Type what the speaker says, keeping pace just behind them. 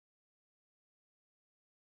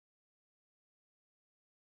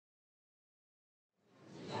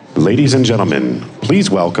Ladies and gentlemen,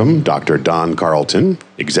 please welcome Dr. Don Carleton,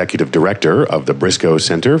 Executive Director of the Briscoe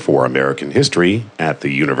Center for American History at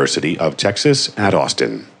the University of Texas at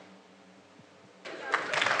Austin.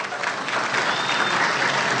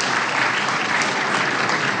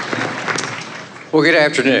 Well, good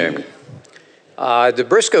afternoon. The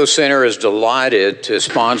Briscoe Center is delighted to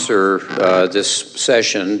sponsor this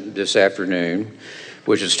session this afternoon,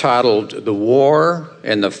 which is titled The War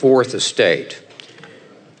and the Fourth Estate.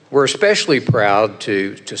 We're especially proud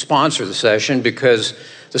to sponsor the session because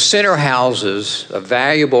the center houses a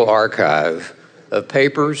valuable archive of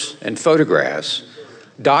papers and photographs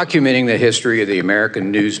documenting the history of the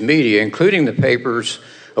American news media, including the papers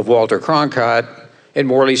of Walter Cronkite and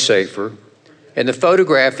Morley Safer, and the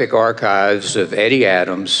photographic archives of Eddie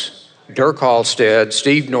Adams, Dirk Halstead,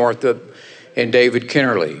 Steve Northup, and David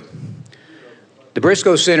Kennerly. The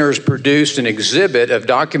Briscoe Center has produced an exhibit of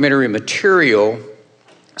documentary material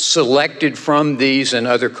selected from these and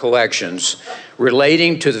other collections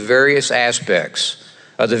relating to the various aspects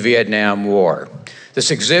of the Vietnam War.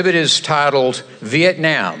 This exhibit is titled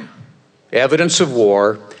Vietnam, Evidence of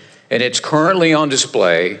War, and it's currently on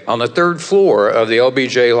display on the third floor of the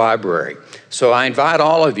LBJ Library. So I invite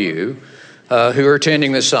all of you who are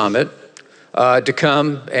attending the summit to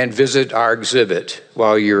come and visit our exhibit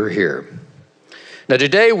while you're here. Now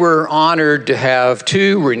today we're honored to have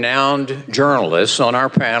two renowned journalists on our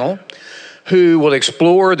panel who will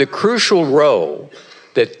explore the crucial role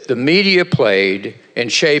that the media played in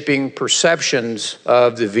shaping perceptions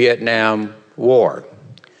of the Vietnam War.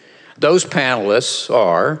 Those panelists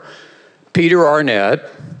are Peter Arnett,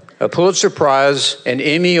 a Pulitzer Prize and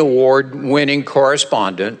Emmy Award-winning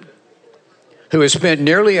correspondent who has spent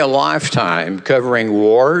nearly a lifetime covering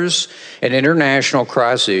wars and international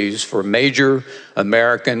crises for major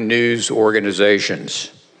American news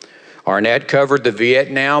organizations. Arnett covered the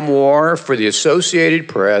Vietnam War for the Associated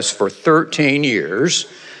Press for 13 years,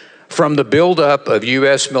 from the buildup of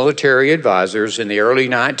U.S. military advisors in the early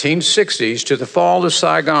 1960s to the fall of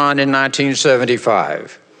Saigon in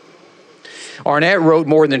 1975. Arnett wrote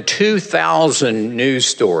more than 2,000 news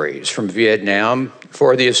stories from Vietnam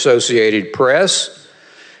for the Associated Press,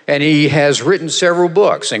 and he has written several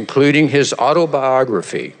books, including his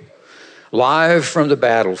autobiography, Live from the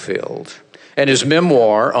Battlefield, and his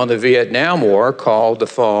memoir on the Vietnam War called The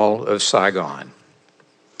Fall of Saigon.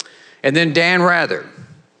 And then Dan Rather.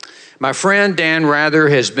 My friend Dan Rather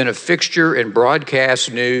has been a fixture in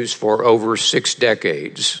broadcast news for over 6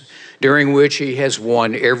 decades, during which he has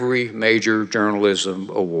won every major journalism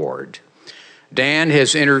award. Dan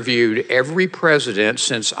has interviewed every president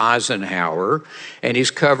since Eisenhower, and he's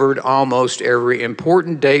covered almost every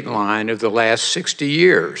important dateline of the last 60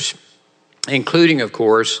 years, including, of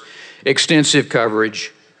course, extensive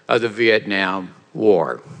coverage of the Vietnam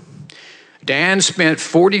War. Dan spent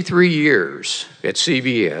 43 years at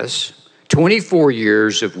CBS, 24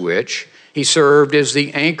 years of which he served as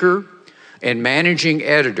the anchor and managing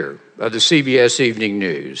editor of the CBS Evening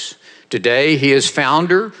News. Today, he is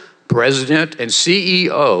founder, president, and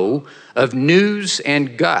CEO of News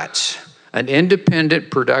and Guts, an independent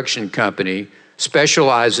production company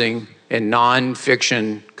specializing in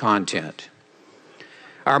nonfiction content.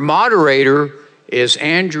 Our moderator is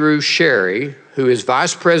Andrew Sherry, who is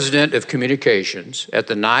Vice President of Communications at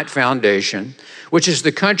the Knight Foundation, which is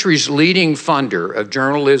the country's leading funder of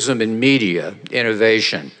journalism and media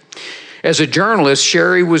innovation. As a journalist,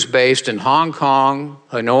 Sherry was based in Hong Kong,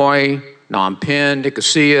 Hanoi, Phnom Penh,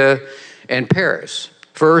 Nicosia, and Paris,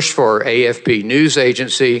 first for AFP News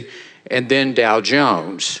Agency and then Dow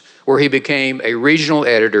Jones, where he became a regional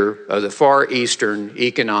editor of the Far Eastern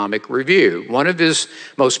Economic Review. One of his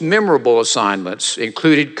most memorable assignments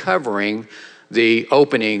included covering the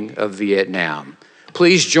opening of Vietnam.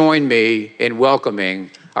 Please join me in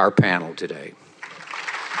welcoming our panel today.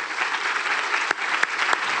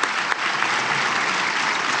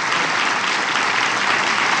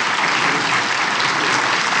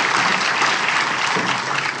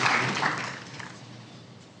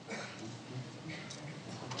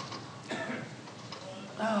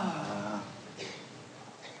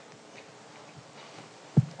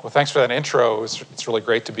 Well, thanks for that intro. It's really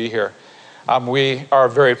great to be here. We are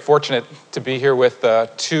very fortunate to be here with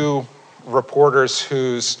two reporters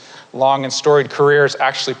whose long and storied careers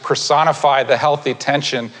actually personify the healthy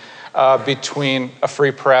tension between a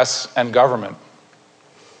free press and government.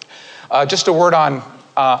 Just a word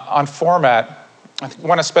on format. I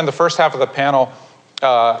want to spend the first half of the panel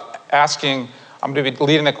asking, I'm going to be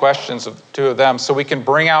leading the questions of the two of them so we can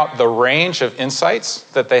bring out the range of insights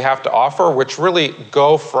that they have to offer, which really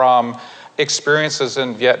go from experiences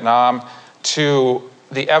in Vietnam to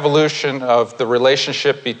the evolution of the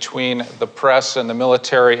relationship between the press and the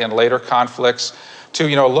military in later conflicts, to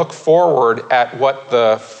look forward at what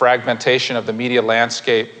the fragmentation of the media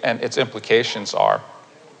landscape and its implications are.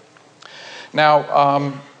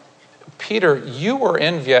 Now, Peter, you were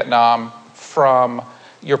in Vietnam from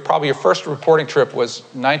probably your first reporting trip was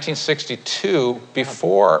 1962,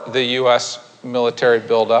 before the U.S. military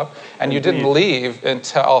buildup, and you didn't leave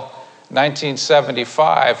until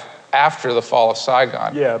 1975, after the fall of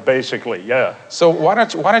Saigon. Yeah, basically, yeah. So why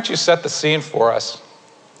don't you set the scene for us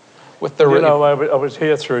with the... I was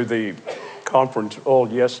here through the conference all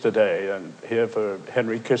yesterday and here for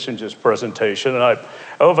Henry Kissinger's presentation, and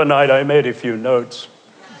overnight I made a few notes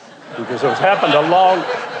because it happened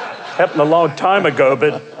a long time ago,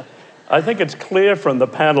 but I think it's clear from the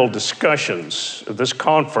panel discussions of this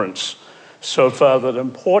conference so far that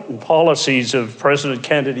important policies of President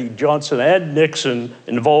Kennedy, Johnson, and Nixon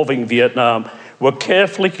involving Vietnam were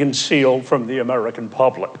carefully concealed from the American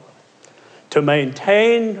public. To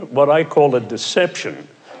maintain what I call a deception,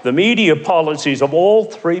 the media policies of all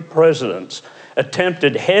three presidents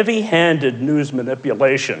attempted heavy-handed news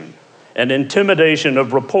manipulation and intimidation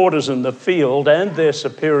of reporters in the field and their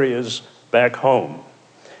superiors back home.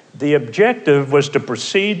 The objective was to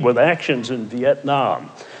proceed with actions in Vietnam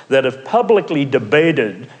that, if publicly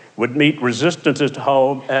debated, would meet resistance at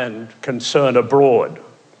home and concern abroad.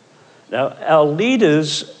 Now, our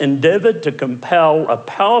leaders endeavored to compel a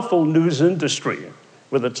powerful news industry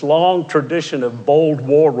with its long tradition of bold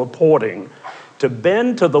war reporting to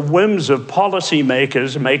bend to the whims of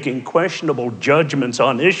policymakers making questionable judgments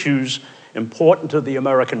on issues important to the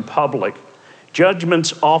American public,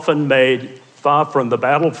 judgments often made far from the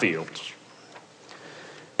battlefields.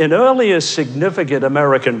 In earlier significant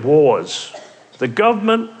American wars, the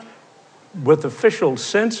government, with official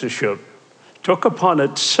censorship, took upon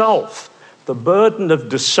itself the burden of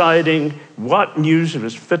deciding what news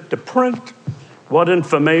was fit to print, what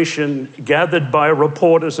information gathered by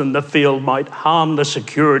reporters in the field might harm the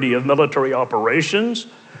security of military operations,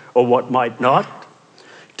 or what might not,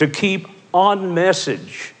 to keep on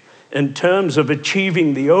message in terms of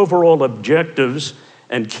achieving the overall objectives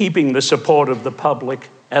and keeping the support of the public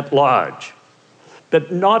at large,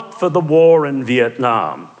 but not for the war in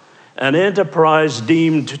Vietnam, an enterprise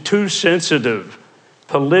deemed too sensitive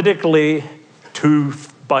politically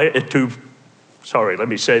let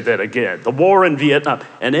me say that again. The war in Vietnam,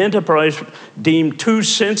 an enterprise deemed too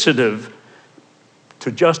sensitive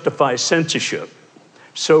to justify censorship.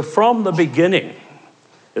 So from the beginning,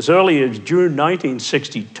 as early as June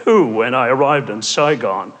 1962, when I arrived in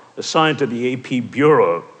Saigon, assigned to the AP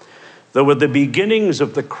Bureau, there were the beginnings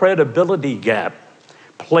of the credibility gap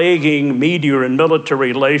plaguing media and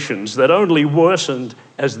military relations that only worsened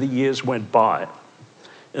as the years went by.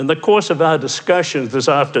 In the course of our discussions this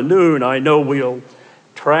afternoon, I know we'll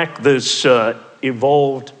track this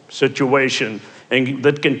evolved situation and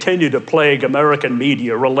that continue to plague American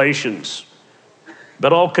media relations.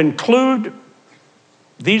 But I'll conclude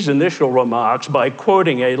these initial remarks by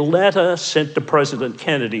quoting a letter sent to President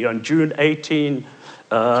Kennedy on June 18,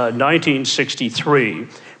 1963,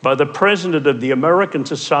 by the president of the American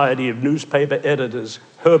Society of Newspaper Editors,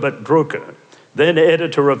 Herbert Drucker, then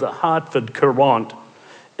editor of the Hartford Courant,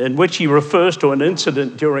 in which he refers to an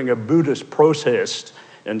incident during a Buddhist protest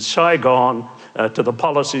in Saigon to the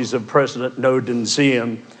policies of President Ngo Dinh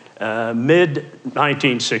Diem,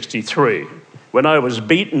 mid-1963, when I was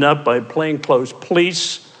beaten up by plainclothes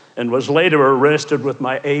police and was later arrested with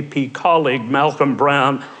my AP colleague, Malcolm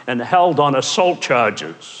Brown, and held on assault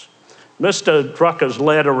charges. Mr. Drucker's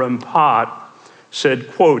letter in part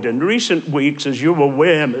said, quote, "In recent weeks, as you're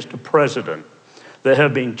aware, Mr. President, there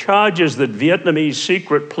have been charges that Vietnamese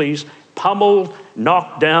secret police pummeled,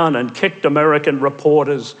 knocked down, and kicked American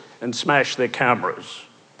reporters and smashed their cameras."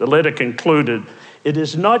 The letter concluded, "It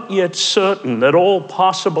is not yet certain that all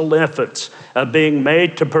possible efforts are being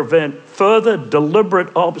made to prevent further deliberate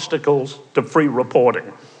obstacles to free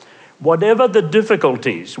reporting. Whatever the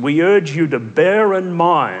difficulties, we urge you to bear in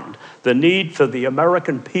mind the need for the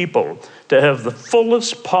American people to have the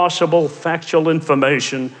fullest possible factual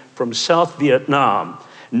information from South Vietnam,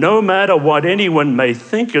 no matter what anyone may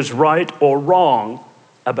think is right or wrong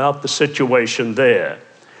about the situation there."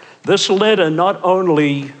 This letter not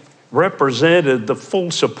only represented the full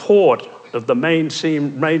support of the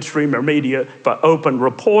mainstream media for open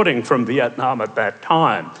reporting from Vietnam at that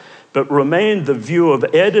time, but remained the view of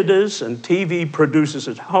editors and TV producers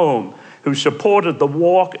at home who supported the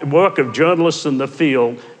work of journalists in the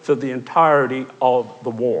field for the entirety of the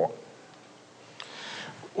war.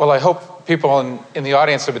 Well, I hope people in the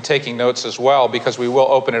audience have been taking notes as well, because we will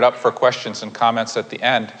open it up for questions and comments at the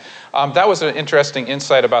end. That was an interesting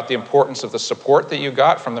insight about the importance of the support that you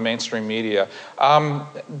got from the mainstream media.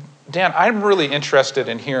 Dan, I'm really interested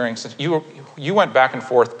in hearing, since you went back and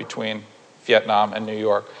forth between Vietnam and New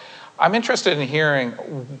York, I'm interested in hearing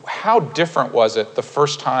how different was it the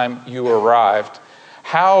first time you arrived?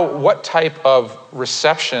 What type of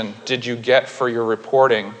reception did you get for your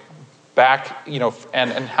reporting back,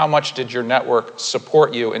 and how much did your network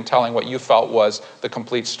support you in telling what you felt was the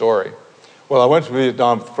complete story? Well, I went to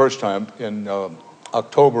Vietnam the first time in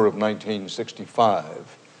October of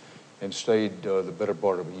 1965 and stayed the better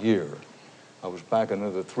part of a year. I was back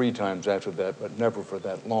another 3 times after that, but never for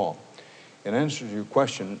that long. In answer to your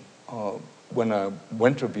question, when I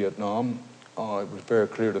went to Vietnam, it was very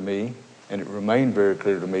clear to me, and it remained very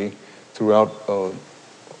clear to me throughout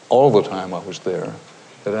all the time I was there,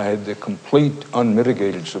 that I had the complete,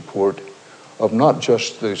 unmitigated support of not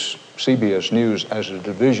just this CBS News as a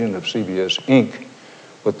division of CBS Inc.,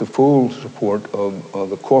 but the full support of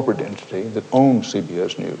the corporate entity that owned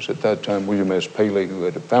CBS News. At that time, William S. Paley, who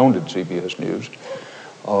had founded CBS News,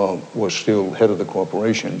 was still head of the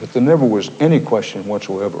corporation. But there never was any question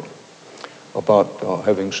whatsoever about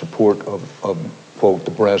having support of quote,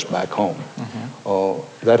 the brass back home.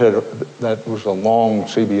 Mm-hmm. That was a long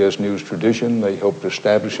CBS News tradition. They helped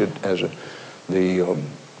establish it as the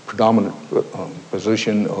predominant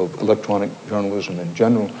position of electronic journalism in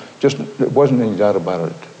general. There wasn't any doubt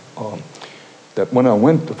about it. That when I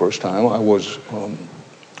went the first time, I was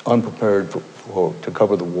unprepared to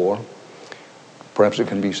cover the war. Perhaps it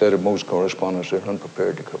can be said of most correspondents, they're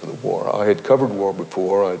unprepared to cover the war. I had covered war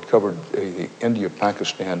before. I had covered the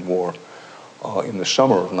India-Pakistan war in the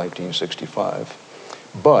summer of 1965.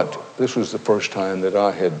 But this was the first time that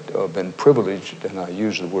I had been privileged, and I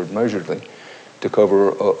use the word measuredly, to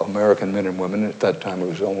cover American men and women. At that time, it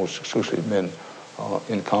was almost exclusively men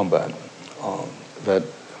in combat.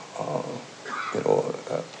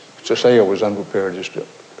 To say I was unprepared is to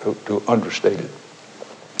understate it.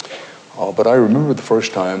 But I remember the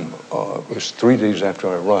first time, it was 3 days after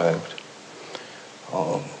I arrived,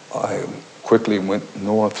 I quickly went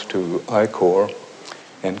north to I Corps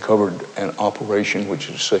and covered an operation, which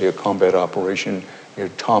is, say, a combat operation near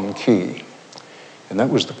Tom Key. And that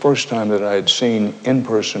was the first time that I had seen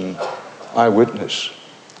in-person eyewitness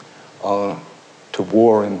to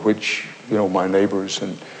war in which, my neighbors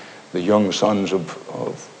and the young sons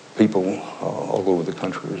of people all over the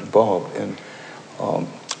country was involved. And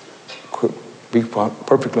to be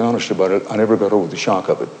perfectly honest about it, I never got over the shock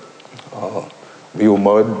of it. Real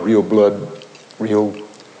mud, real blood, real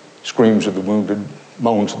screams of the wounded,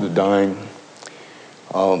 moans of the dying.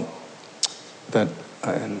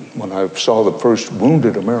 And when I saw the first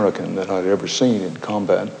wounded American that I'd ever seen in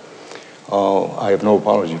combat, I have no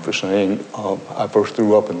apology for saying I first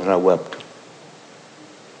threw up and then I wept.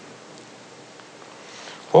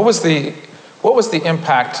 What was the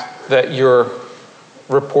impact that your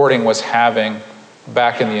reporting was having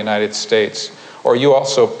back in the United States? Or you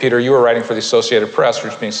also, Peter, you were writing for the Associated Press,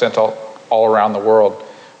 which was being sent all around the world.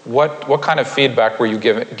 What kind of feedback were you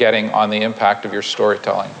getting on the impact of your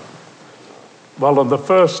storytelling? Well, in the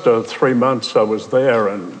first 3 months I was there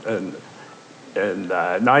in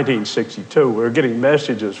 1962, we were getting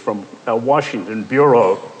messages from our Washington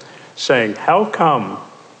bureau saying, how come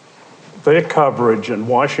their coverage in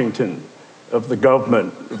Washington of the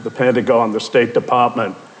government, of the Pentagon, the State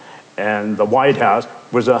Department, and the White House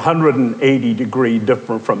was 180 degrees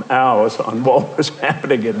different from ours on what was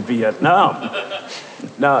happening in Vietnam.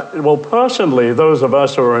 Now, well, personally, those of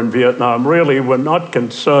us who are in Vietnam really were not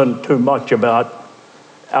concerned too much about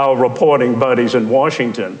our reporting buddies in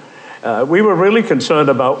Washington. We were really concerned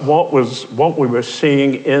about what we were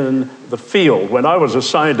seeing in the field. When I was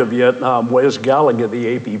assigned to Vietnam, Wes Gallagher,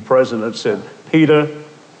 the AP president, said, Peter,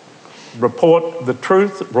 report the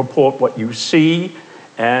truth, report what you see,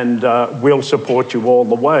 and we'll support you all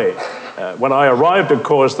the way. When I arrived, of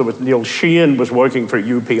course, there was Neil Sheehan was working for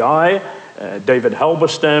UPI. David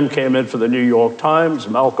Halberstam came in for the New York Times.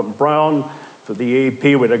 Malcolm Brown for the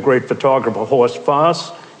AP with a great photographer, Horst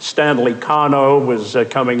Fass. Stanley Kano was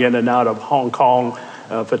coming in and out of Hong Kong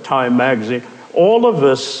for Time magazine. All of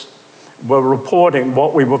us were reporting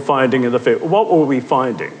what we were finding in the field. What were we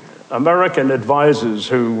finding? American advisors,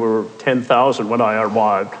 who were 10,000 when I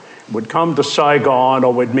arrived, would come to Saigon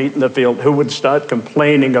or would meet in the field, who would start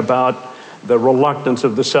complaining about the reluctance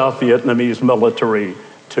of the South Vietnamese military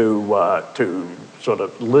to sort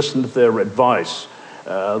of listen to their advice.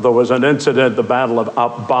 There was an incident, the Battle of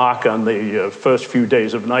Ap Bac, on the first few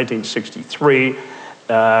days of 1963.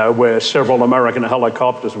 where several American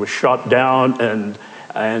helicopters were shot down and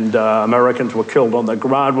Americans were killed on the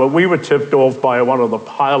ground. Well, we were tipped off by one of the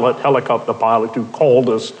helicopter pilots who called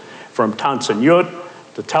us from Tanzania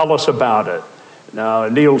to tell us about it. Now,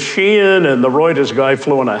 Neil Sheehan and the Reuters guy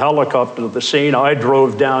flew in a helicopter to the scene. I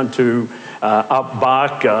drove down to up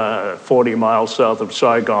Bach, 40 miles south of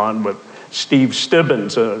Saigon, with Steve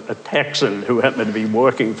Stibbins, a Texan who happened to be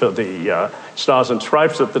working for the Stars and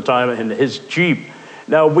Stripes at the time, in his Jeep.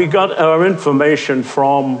 Now, we got our information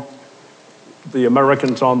from the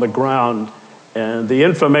Americans on the ground, and the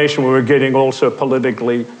information we were getting also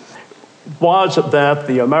politically was that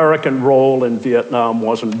the American role in Vietnam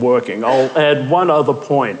wasn't working. I'll add one other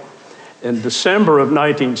point. In December of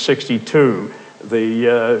 1962,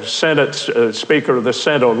 the Senate Speaker of the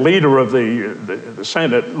Senate, or leader of the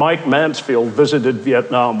Senate, Mike Mansfield, visited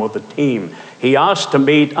Vietnam with a team. He asked to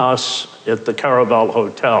meet us at the Caravel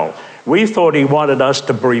Hotel. We thought he wanted us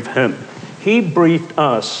to brief him. He briefed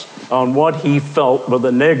us on what he felt were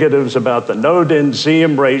the negatives about the No Dinh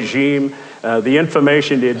Diem regime, the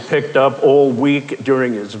information he had picked up all week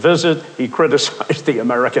during his visit. He criticized the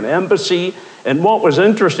American embassy. And what was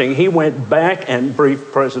interesting, he went back and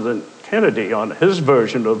briefed President Kennedy on his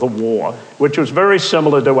version of the war, which was very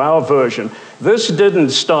similar to our version. This didn't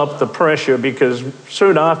stop the pressure, because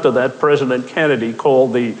soon after that, President Kennedy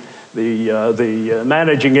called the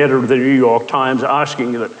managing editor of the New York Times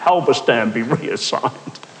asking that Halberstam be reassigned.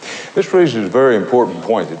 This raises a very important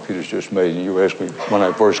point that Peter's just made. You asked me when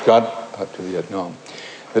I first got to Vietnam,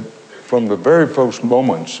 that from the very first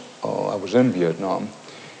moments I was in Vietnam,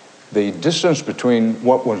 the distance between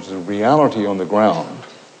what was the reality on the ground,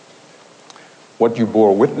 what you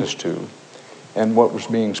bore witness to, and what was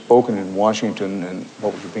being spoken in Washington and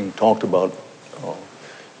what was being talked about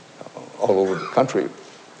all over the country,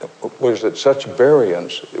 was at such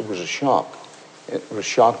variance, it was a shock. It was a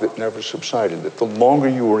shock that never subsided, that the longer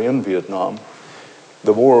you were in Vietnam,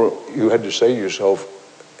 the more you had to say to yourself,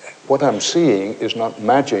 what I'm seeing is not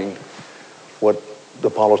matching what the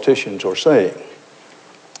politicians are saying.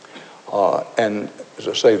 And as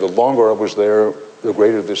I say, the longer I was there, the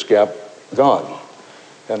greater this gap got.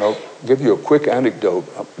 And I'll give you a quick anecdote.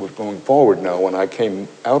 With going forward now, when I came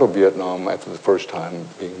out of Vietnam after the first time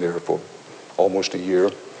being there for almost a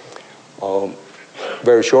year,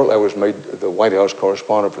 very shortly I was made the White House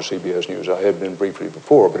correspondent for CBS News. I had been briefly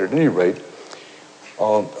before, but at any rate,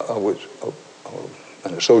 I was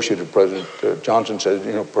an associate of President Johnson said,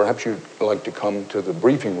 you know, perhaps you'd like to come to the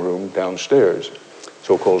briefing room downstairs,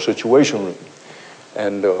 so-called Situation Room,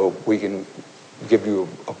 and we can give you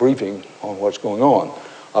a briefing on what's going on.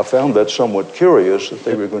 I found that somewhat curious that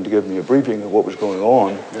they were going to give me a briefing of what was going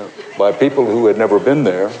on by people who had never been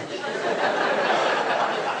there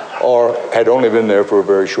or had only been there for a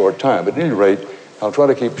very short time. But at any rate, I'll try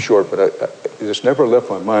to keep it short, but this never left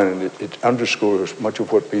my mind, and it underscores much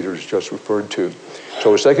of what Peter's just referred to. So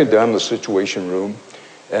I was taken down to the Situation Room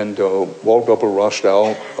and walked up a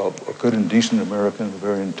Rostow, a good and decent American, a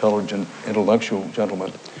very intelligent, intellectual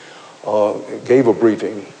gentleman, gave a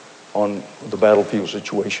briefing on the battlefield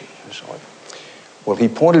situation. Well, he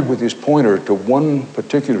pointed with his pointer to one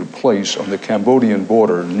particular place on the Cambodian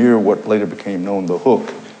border near what later became known the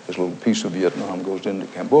Hook. This little piece of Vietnam goes into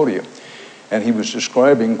Cambodia. And he was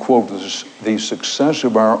describing, quote, the success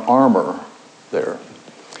of our armor there.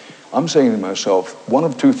 I'm saying to myself, one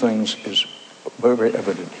of two things is very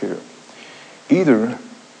evident here. Either,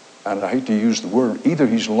 and I hate to use the word, either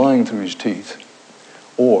he's lying through his teeth,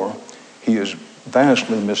 or he is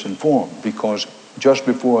vastly misinformed, because just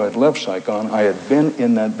before I'd left Saigon, I had been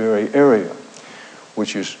in that very area,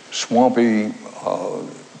 which is swampy.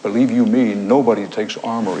 Believe you me, nobody takes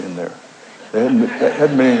armor in there. They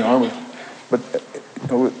hadn't been any armor. But you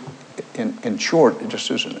know, in short, just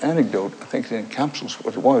as an anecdote, I think it encapsulates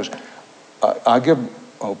what it was. I give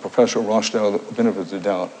Professor Rostow the benefit of the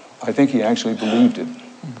doubt. I think he actually believed it.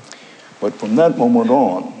 But from that moment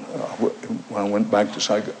on, when I went back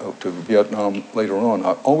to Vietnam later on,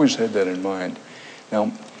 I always had that in mind.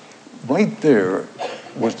 Now, right there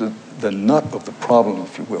was the nut of the problem,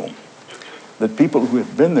 if you will. That people who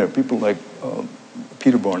had been there, people like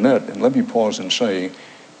Peter Barnett, and let me pause and say,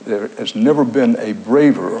 there has never been a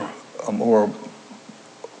braver, a more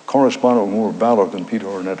correspondent, more valor than Peter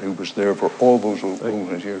Arnett, who was there for all those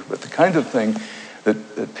years. But the kind of thing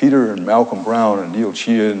that Peter and Malcolm Brown and Neil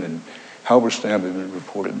Sheehan and Halberstam had been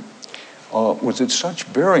reported was at such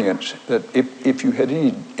variance that if you had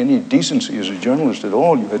any decency as a journalist at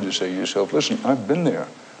all, you had to say to yourself, listen, I've been there.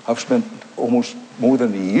 I've spent almost more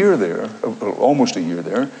than a year there, almost a year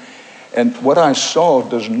there, And what I saw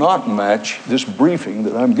does not match this briefing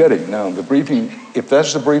that I'm getting. Now, the briefing, if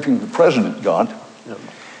that's the briefing the president got,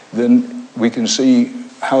 then we can see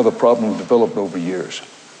how the problem developed over years.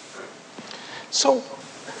 So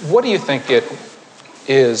what do you think it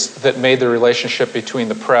is that made the relationship between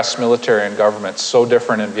the press, military, and government so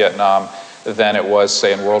different in Vietnam than it was,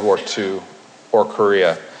 say, in World War II or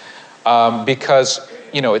Korea? Because,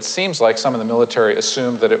 you know, it seems like some of the military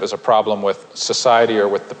assumed that it was a problem with society or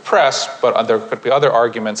with the press, but there could be other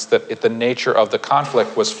arguments that the nature of the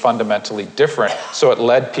conflict was fundamentally different, so it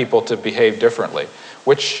led people to behave differently.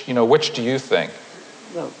 Which do you think?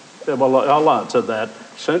 Well, I'll answer that.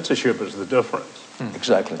 Censorship is the difference.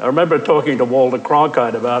 Exactly. I remember talking to Walter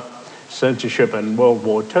Cronkite about censorship in World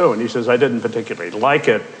War II, and he says, I didn't particularly like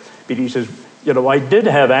it, but he says, you know, I did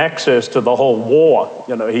have access to the whole war.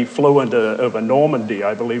 You know, he flew over Normandy,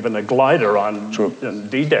 I believe, in a glider on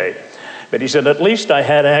D-Day. But he said, at least I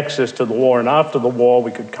had access to the war, and after the war,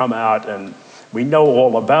 we could come out and we know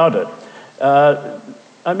all about it.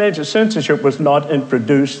 I imagine censorship was not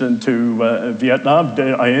introduced into Vietnam.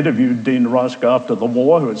 I interviewed Dean Rusk after the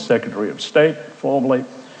war, who was Secretary of State formerly,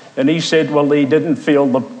 and he said, well, he didn't feel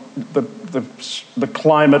the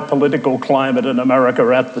climate, political climate in America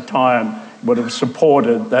at the time would have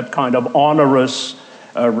supported that kind of onerous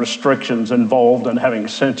restrictions involved in having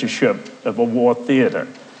censorship of a war theater.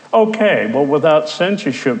 Okay, well, without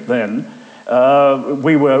censorship then,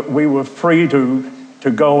 we were free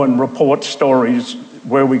to go and report stories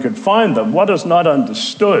where we could find them. What is not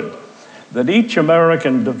understood, that each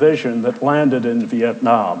American division that landed in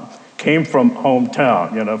Vietnam came from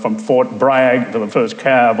hometown, you know, from Fort Bragg for the 1st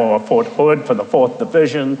Cav or Fort Hood for the 4th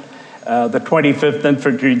Division, the 25th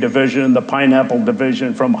Infantry Division, the Pineapple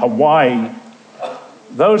Division from Hawaii.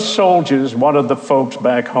 Those soldiers wanted the folks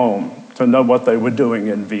back home to know what they were doing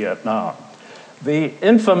in Vietnam. The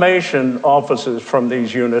information officers from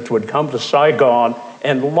these units would come to Saigon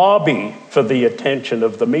and lobby for the attention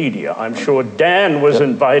of the media. I'm sure Dan was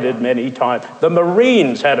invited many times. The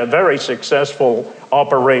Marines had a very successful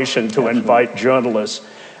operation to invite journalists.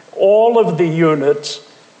 All of the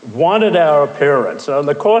units wanted our appearance. Now, in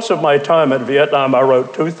the course of my time in Vietnam, I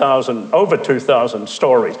wrote over 2,000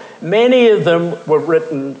 stories. Many of them were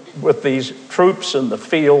written with these troops in the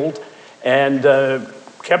field and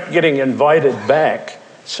kept getting invited back.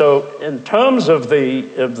 So in terms of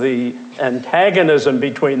the antagonism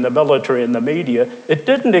between the military and the media, it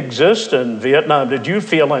didn't exist in Vietnam. Did you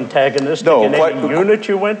feel antagonistic in any unit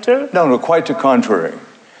you went to? No, quite the contrary.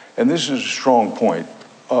 And this is a strong point.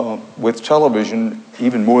 With television,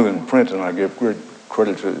 even more than print, and I give great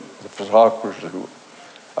credit to the photographers who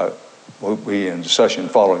will be in the session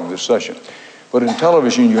following this session. But in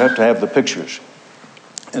television, you have to have the pictures.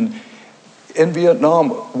 And in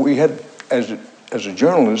Vietnam, we had, as a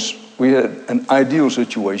journalist, we had an ideal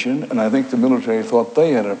situation, and I think the military thought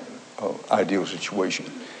they had an ideal situation.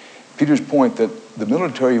 Peter's point that the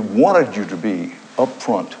military wanted you to be up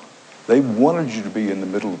front. They wanted you to be in the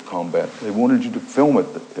middle of combat. They wanted you to film it.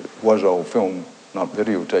 It was all film, not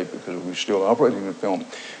videotape, because we were still operating the film.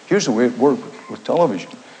 Here's the way it worked with television,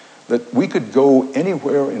 that we could go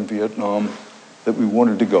anywhere in Vietnam that we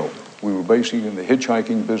wanted to go. We were basically in the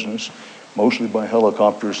hitchhiking business, mostly by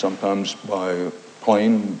helicopter, sometimes by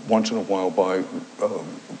plane, once in a while by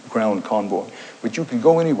ground convoy. But you could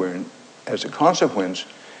go anywhere, and as a consequence,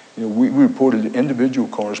 you know, we reported, individual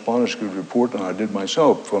correspondents could report, and I did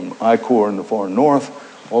myself, from I Corps in the far north,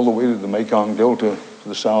 all the way to the Mekong Delta to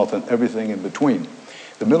the south, and everything in between.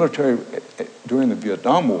 The military, during the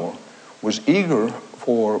Vietnam War, was eager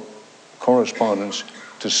for correspondents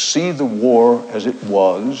to see the war as it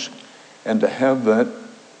was, and to have that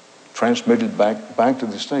transmitted back to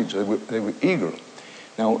the States. They were eager.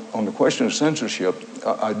 Now, on the question of censorship,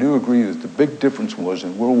 I do agree that the big difference was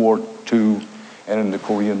in World War II and in the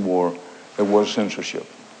Korean War, there was censorship.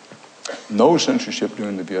 No censorship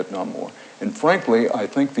during the Vietnam War. And frankly, I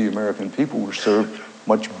think the American people were served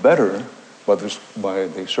much better by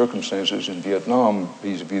the circumstances in Vietnam,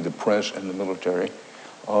 vis-a-vis the press and the military,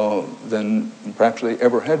 than perhaps they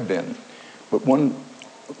ever had been. But one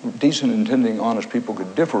decent, intending, honest people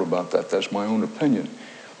could differ about that. That's my own opinion.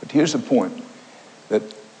 But here's the point, that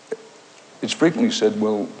it's frequently said,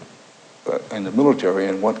 well, in the military,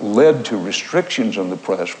 and what led to restrictions on the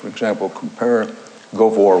press, for example, compare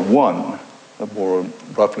Gulf War I, the war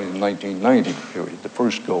roughly in the 1990 period, the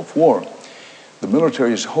first Gulf War. The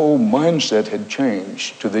military's whole mindset had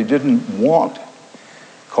changed to they didn't want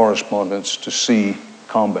correspondents to see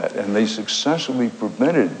combat, and they successfully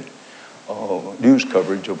prevented news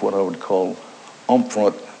coverage of what I would call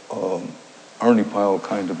upfront Ernie Pyle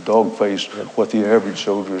kind of dog-faced what the average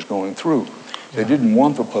soldier is going through. They didn't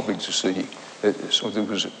want the public to see. So there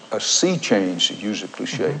was a sea change, to use a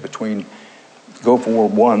cliche, between Gulf War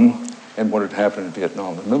I and what had happened in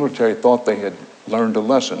Vietnam. The military thought they had learned a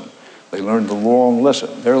lesson. They learned the wrong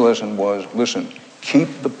lesson. Their lesson was, listen,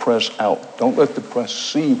 keep the press out. Don't let the press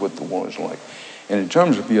see what the war is like. And in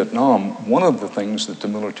terms of Vietnam, one of the things that the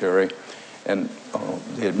military and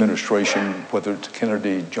the administration, whether it's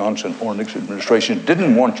Kennedy, Johnson, or Nixon administration,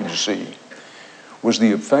 didn't want you to see was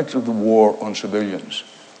the effect of the war on civilians.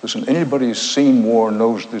 Listen, anybody who's seen war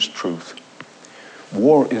knows this truth.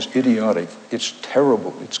 War is idiotic, it's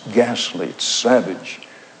terrible, it's ghastly, it's savage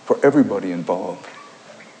for everybody involved.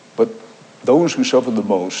 But those who suffer the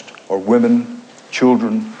most are women,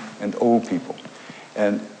 children, and old people.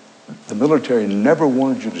 And the military never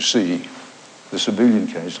wanted you to see the civilian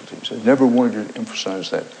casualties. They never wanted you to emphasize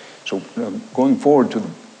that. So going forward to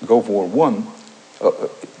the Gulf War I,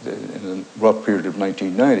 in the rough period of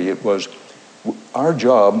 1990, it was our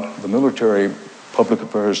job, the military public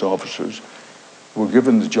affairs officers, were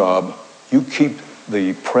given the job, you keep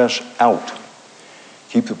the press out.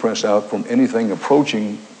 Keep the press out from anything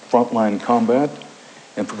approaching frontline combat,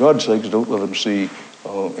 and for God's sakes, don't let them see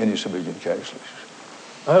any civilian casualties.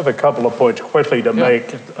 I have a couple of points quickly to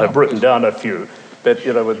make. I've written down a few. But,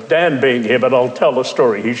 with Dan being here, but I'll tell a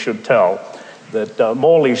story he should tell, that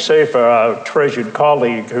Morley Safer, our treasured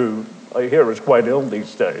colleague, who I hear is quite ill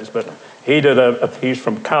these days, but he did a piece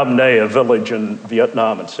from Cam Ne, a village in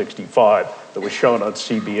Vietnam in '65 that was shown on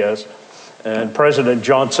CBS. And President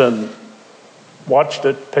Johnson watched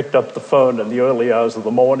it, picked up the phone in the early hours of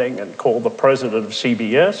the morning and called the president of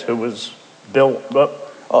CBS, who was Bill...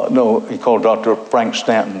 No, he called Dr. Frank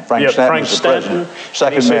Stanton. Frank Stanton was the president,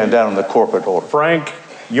 second man down in the corporate order. Frank,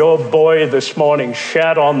 your boy this morning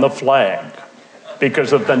shat on the flag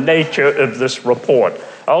because of the nature of this report.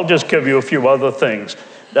 I'll just give you a few other things.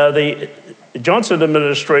 Now, the Johnson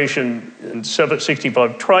administration in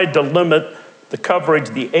 1965 tried to limit the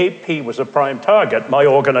coverage. The AP was a prime target, my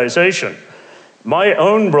organization. My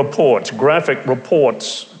own reports, graphic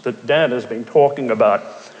reports that Dan has been talking about,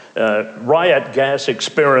 riot gas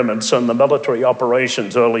experiments on the military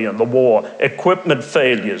operations early in the war, equipment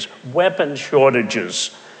failures, weapon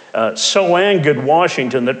shortages, so angered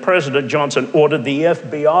Washington that President Johnson ordered the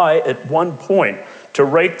FBI at one point to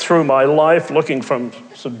rake through my life looking for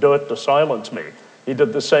some dirt to silence me. He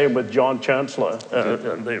did the same with John Chancellor.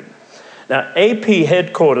 Now, AP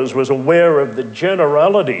headquarters was aware of the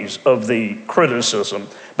generalities of the criticism,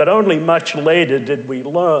 but only much later did we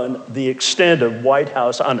learn the extent of White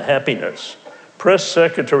House unhappiness. Press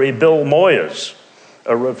Secretary Bill Moyers,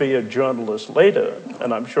 a revered journalist later,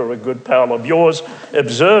 and I'm sure a good pal of yours,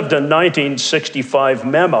 observed in 1965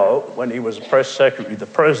 memo, when he was press secretary to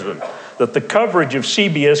the president, that the coverage of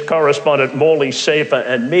CBS correspondent Morley Safer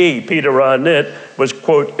and me, Peter Arnett, was,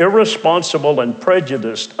 quote, irresponsible and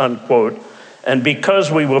prejudiced, unquote, and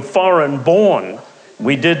because we were foreign born,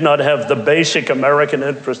 we did not have the basic American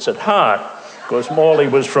interests at heart, because Morley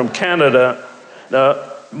was from Canada. Now,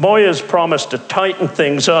 Moyers promised to tighten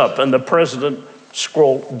things up, and the president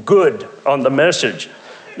scrolled good on the message.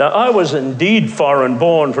 Now, I was indeed foreign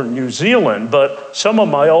born from New Zealand, but some of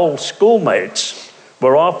my old schoolmates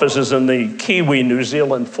were officers in the Kiwi New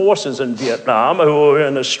Zealand forces in Vietnam who were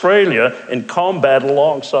in Australia in combat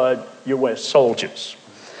alongside US soldiers.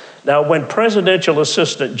 Now, when Presidential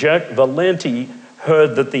Assistant Jack Valenti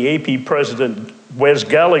heard that the AP President Wes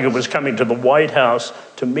Gallagher was coming to the White House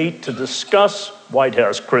to meet to discuss White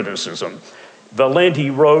House criticism, Valenti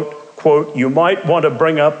wrote, quote, you might want to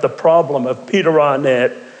bring up the problem of Peter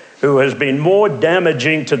Arnett, who has been more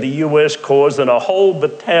damaging to the US cause than a whole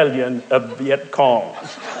battalion of Viet Cong.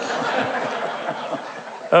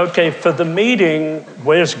 Okay, for the meeting,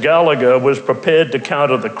 Wes Gallagher was prepared to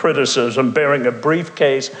counter the criticism, bearing a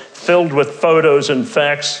briefcase filled with photos and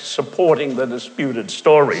facts supporting the disputed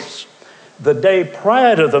stories. The day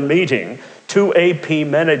prior to the meeting, two AP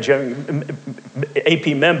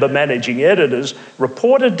member managing editors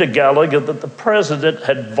reported to Gallagher that the president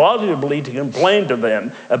had volubly complained to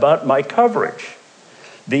them about my coverage.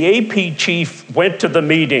 The AP chief went to the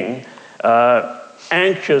meeting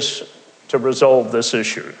anxious to resolve this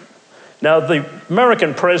issue. Now, the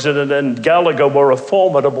American president and Gallagher were a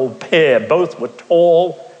formidable pair. Both were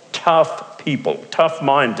tall, tough people,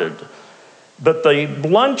 tough-minded. But the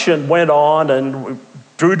luncheon went on and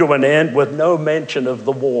drew to an end with no mention of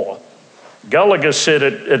the war. Gallagher said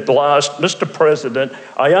at last, Mr. President,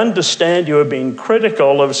 I understand you have been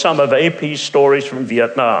critical of some of AP's stories from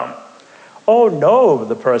Vietnam. Oh, no,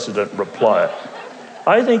 the president replied.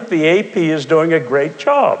 I think the AP is doing a great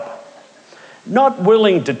job. Not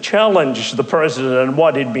willing to challenge the president and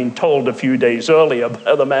what he'd been told a few days earlier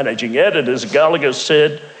by the managing editors, Gallagher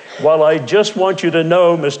said, "Well, I just want you to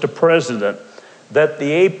know, Mr. President, that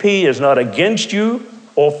the AP is not against you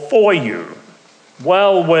or for you."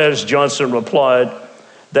 "Well, Wes," Johnson replied,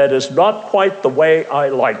 "that is not quite the way I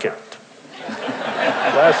like it."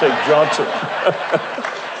 Classic Johnson.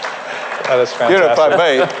 That is fantastic. You know, if I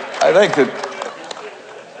may, I think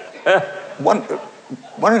that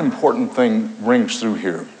one important thing rings through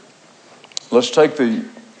here. Let's take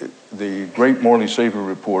the great Morley Savior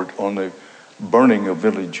report on the burning of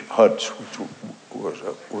village huts, which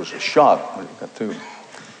was a shock when it got through.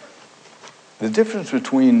 The difference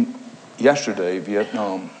between yesterday,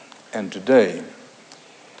 Vietnam, and today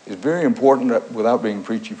is very important, without being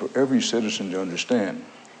preachy, for every citizen to understand.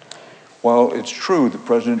 While it's true that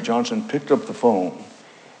President Johnson picked up the phone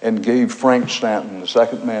and gave Frank Stanton, the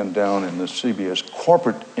second man down in the CBS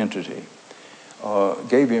corporate entity,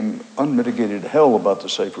 gave him unmitigated hell about the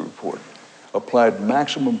Safer report, applied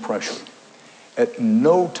maximum pressure, at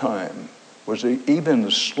no time was there even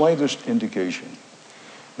the slightest indication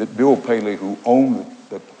that Bill Paley, who owned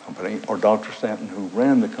the company, or Dr. Stanton, who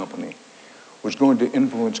ran the company, was going to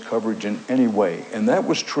influence coverage in any way. And that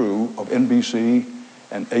was true of NBC,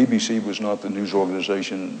 and ABC was not the news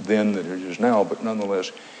organization then that it is now, but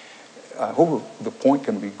nonetheless, I hope the point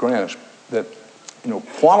can be grasped that, you know,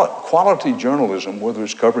 quality journalism, whether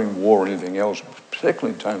it's covering war or anything else,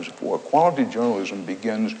 particularly in times of war, quality journalism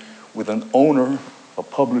begins with an owner, a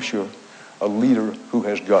publisher, a leader who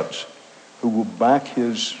has guts, who will back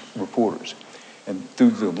his reporters. And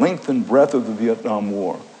through the length and breadth of the Vietnam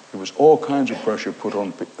War, there was all kinds of pressure put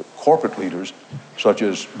on corporate leaders, such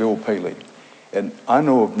as Bill Paley. And I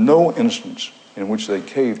know of no instance in which they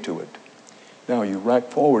caved to it. Now, you rack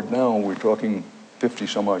forward now, we're talking 50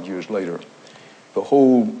 some odd years later. The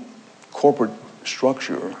whole corporate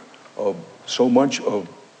structure of so much of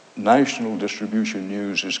national distribution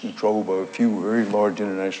news is controlled by a few very large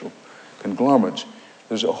international conglomerates.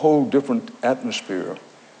 There's a whole different atmosphere.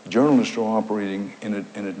 Journalists are operating in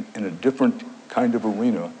a different kind of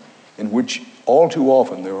arena in which all too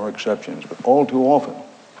often, there are exceptions, but all too often,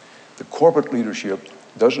 the corporate leadership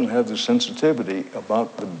doesn't have the sensitivity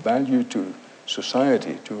about the value to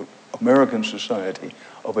society, to American society,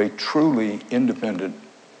 of a truly independent,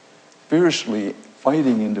 fiercely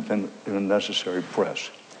fighting independent and necessary press.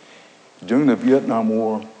 During the Vietnam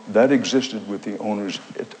War, that existed with the owners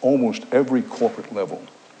at almost every corporate level.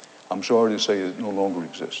 I'm sorry to say it no longer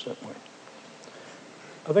exists that way.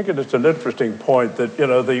 I think it's an interesting point that, you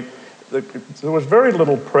know, there was very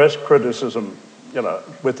little press criticism, you know,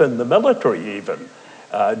 within the military even,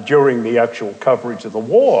 during the actual coverage of the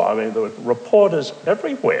war. I mean, there were reporters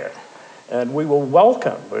everywhere, and we were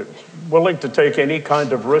welcome. We're willing to take any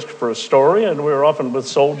kind of risk for a story, and we were often with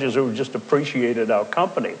soldiers who just appreciated our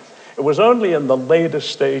company. It was only in the later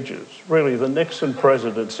stages, really the Nixon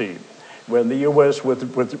presidency, when the U.S.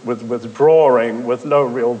 withdrawing with no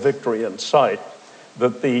real victory in sight,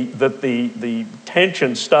 that the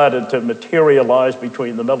tension started to materialize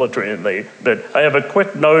between the military and but I have a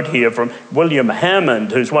quick note here from William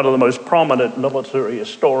Hammond, who's one of the most prominent military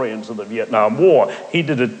historians of the Vietnam War. He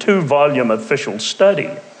did a 2-volume official study.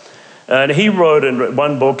 And he wrote in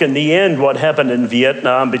one book, in the end, what happened in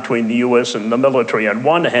Vietnam between the U.S. and the military on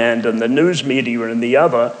one hand and the news media in the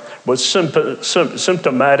other was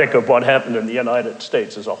symptomatic of what happened in the United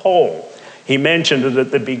States as a whole. He mentioned that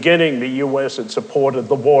at the beginning, the U.S. had supported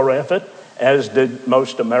the war effort, as did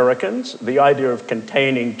most Americans. The idea of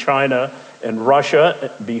containing China and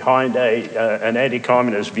Russia behind an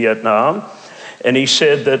anti-communist Vietnam. And he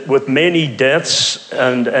said that with many deaths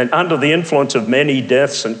and under the influence of many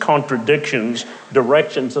deaths and contradictions,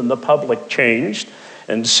 directions in the public changed,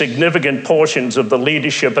 and significant portions of the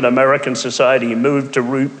leadership in American society moved to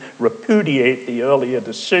repudiate the earlier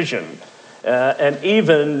decision. And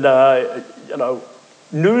even,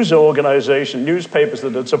 news organizations, newspapers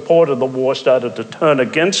that had supported the war started to turn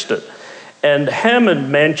against it. And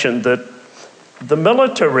Hammond mentioned that the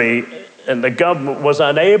military and the government was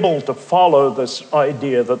unable to follow this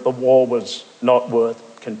idea that the war was not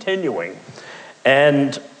worth continuing.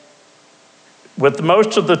 And with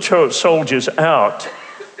most of the soldiers out,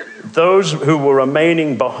 those who were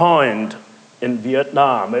remaining behind in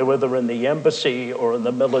Vietnam, whether in the embassy or in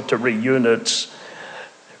the military units,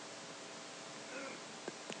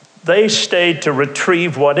 they stayed to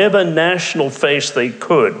retrieve whatever national face they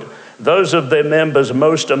could. Those of their members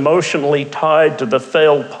most emotionally tied to the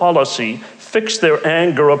failed policy fixed their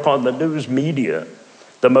anger upon the news media,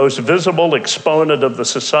 the most visible exponent of the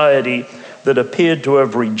society that appeared to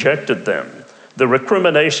have rejected them. The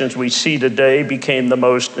recriminations we see today became the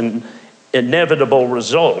most inevitable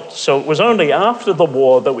result. So it was only after the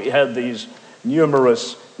war that we had these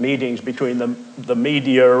numerous meetings between the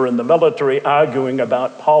media and the military arguing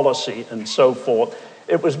about policy and so forth.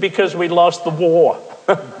 It was because we lost the war.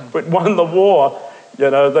 If we'd won the war,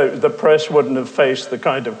 the press wouldn't have faced the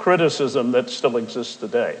kind of criticism that still exists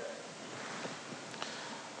today.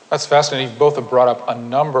 That's fascinating. You both have brought up a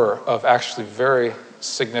number of actually very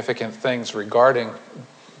significant things regarding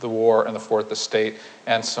the war and the Fourth Estate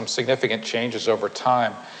and some significant changes over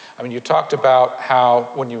time. I mean, you talked about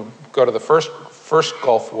how when you go to the first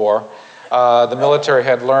Gulf War, the military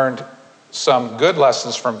had learned some good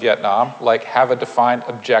lessons from Vietnam, like have a defined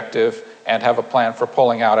objective and have a plan for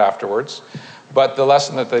pulling out afterwards. But the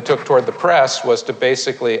lesson that they took toward the press was to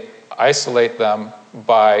basically isolate them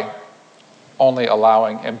by only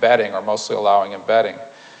allowing embedding, or mostly allowing embedding.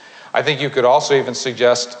 I think you could also even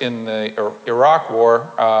suggest in the Iraq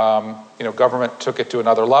War, government took it to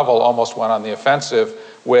another level, almost went on the offensive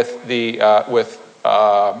with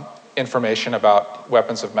information about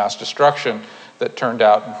weapons of mass destruction that turned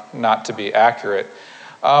out not to be accurate.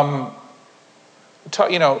 But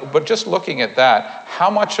just looking at that, how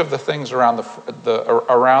much of the things around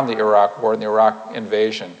the Iraq War and the Iraq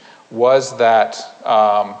invasion was that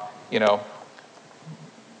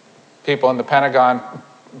people in the Pentagon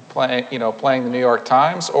playing the New York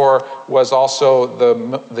Times, or was also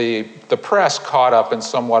the press caught up in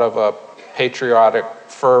somewhat of a patriotic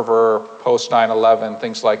fervor post 9/11,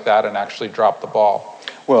 things like that, and actually dropped the ball?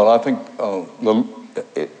 Well, I think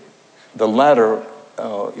the latter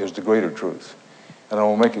is the greater truth. And I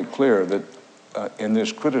will make it clear that in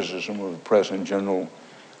this criticism of the press in general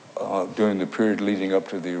during the period leading up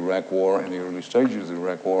to the Iraq War and the early stages of the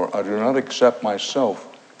Iraq War, I do not accept myself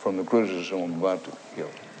from the criticism I'm about to give.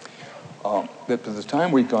 That by the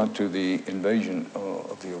time we got to the invasion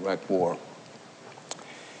of the Iraq War,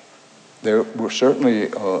 there were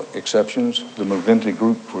certainly exceptions. The McGinty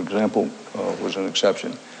Group, for example, was an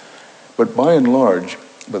exception. But by and large,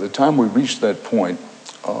 by the time we reached that point,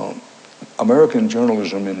 American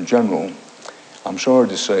journalism in general, I'm sorry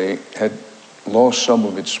to say, had lost some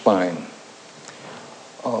of its spine.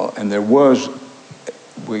 And there was,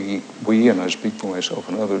 we, and I speak for myself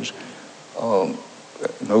and others,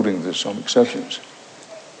 noting there's some exceptions,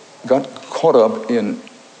 got caught up in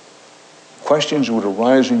questions would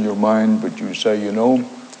arise in your mind, but you say,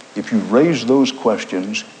 if you raise those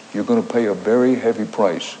questions, you're going to pay a very heavy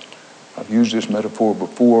price. I've used this metaphor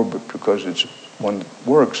before, but because it's one that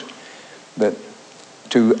works, that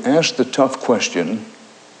to ask the tough question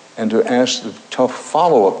and to ask the tough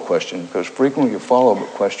follow-up question, because frequently a follow-up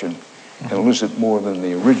question can elicit more than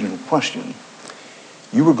the original question,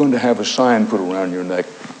 you were going to have a sign put around your neck,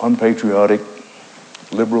 unpatriotic,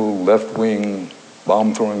 liberal, left-wing,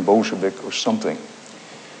 bomb-throwing Bolshevik or something.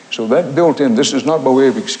 So that built in, this is not by way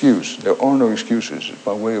of excuse. There are no excuses. It's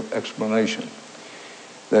by way of explanation.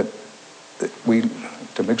 That we,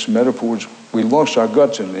 to mix metaphors, we lost our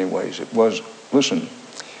guts in many ways. It was, listen,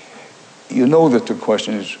 you know that the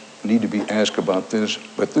questions need to be asked about this,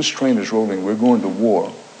 but this train is rolling. We're going to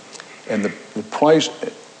war. And the price,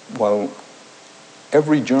 while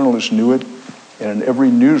every journalist knew it, and in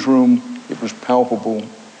every newsroom it was palpable,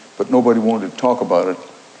 but nobody wanted to talk about it,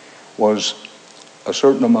 was a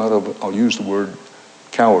certain amount of, I'll use the word,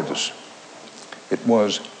 cowardice. It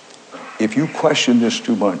was, if you question this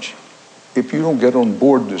too much, if you don't get on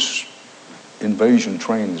board this invasion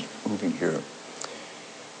train that's moving here,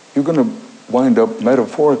 you're going to wind up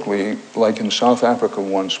metaphorically like in South Africa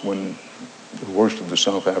once when the worst of the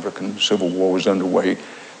South African Civil War was underway.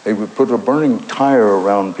 They would put a burning tire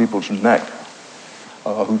around people's neck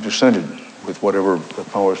who dissented with whatever the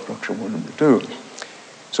power structure wanted to do.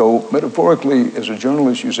 So metaphorically, as a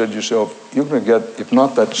journalist, you said to yourself, you're going to get, if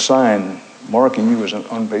not that sign marking you as an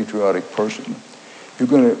unpatriotic person, you're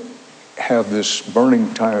going to have this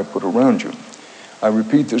burning tire put around you. I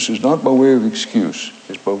repeat, this is not by way of excuse,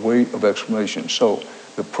 it's by way of explanation. So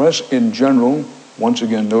the press in general, once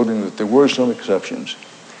again noting that there were some exceptions,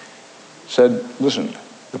 said, listen,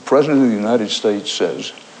 the President of the United States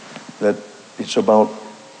says that it's about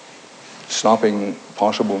stopping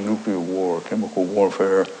possible nuclear war, chemical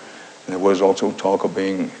warfare, and there was also talk of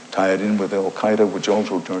being tied in with Al-Qaeda, which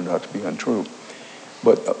also turned out to be untrue.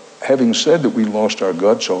 But having said that we lost our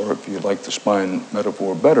guts, or if you like the spine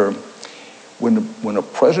metaphor better, when a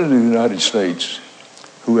President of the United States,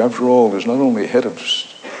 who after all is not only head of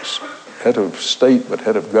state but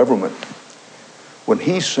head of government, when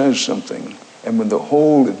he says something, and when the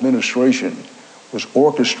whole administration was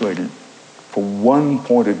orchestrated for one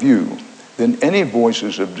point of view, then any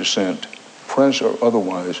voices of dissent press or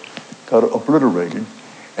otherwise, got obliterated,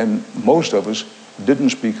 and most of us didn't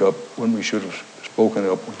speak up when we should have spoken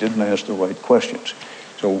up. We didn't ask the right questions.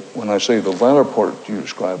 So when I say the latter part you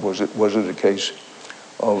described, was it a case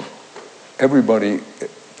of everybody,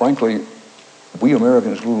 frankly, we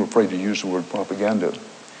Americans were a little afraid to use the word propaganda,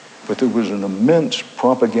 but there was an immense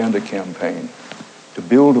propaganda campaign to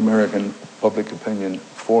build American public opinion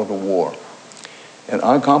for the war. And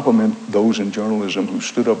I compliment those in journalism who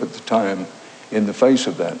stood up at the time in the face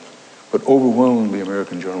of that, but overwhelmingly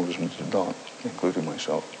American journalism did not, including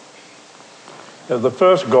myself. The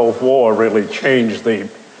first Gulf War really changed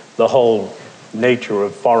the whole nature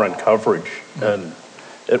of foreign coverage, and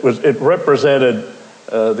it represented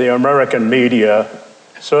the American media,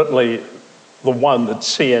 certainly the one that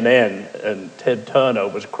CNN and Ted Turner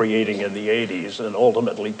was creating in the 80s, and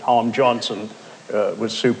ultimately Tom Johnson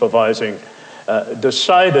was supervising,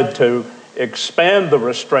 decided to expand the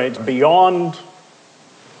restraints beyond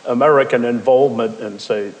American involvement in,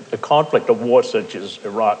 say, a conflict of war such as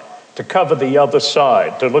Iraq, to cover the other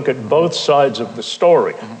side, to look at both sides of the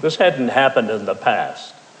story. This hadn't happened in the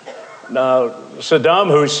past. Now, Saddam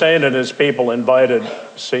Hussein and his people invited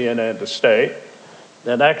CNN to stay,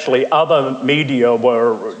 and actually other media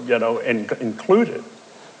were, included.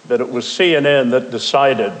 But it was CNN that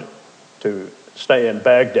decided to stay in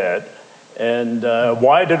Baghdad. And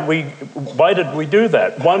why did we do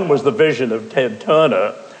that? One was the vision of Ted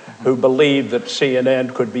Turner, who believed that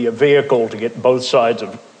CNN could be a vehicle to get both sides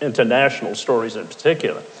of international stories in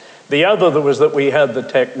particular. The other was that we had the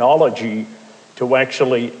technology to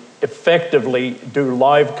actually effectively do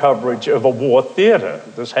live coverage of a war theater.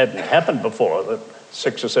 This hadn't happened before, the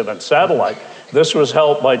 6 or 7 satellite. This was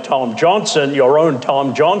helped by Tom Johnson, your own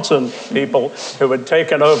Tom Johnson people, who had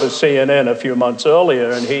taken over CNN a few months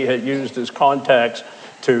earlier, and he had used his contacts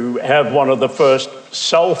to have one of the first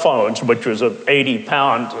cell phones, which was 80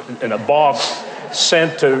 pounds in a box,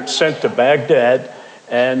 sent to Baghdad,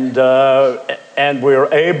 and we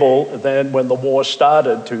were able then, when the war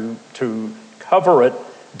started, to cover it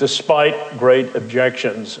despite great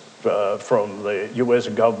objections from the U.S.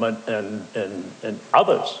 government and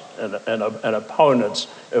others and opponents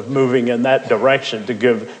of moving in that direction to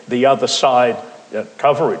give the other side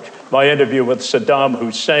coverage. My interview with Saddam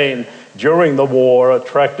Hussein during the war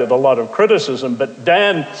attracted a lot of criticism, but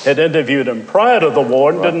Dan had interviewed him prior to the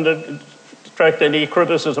war and didn't attract any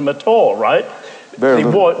criticism at all, right? The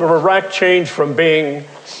war, Iraq changed from being,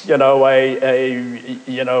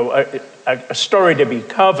 a story to be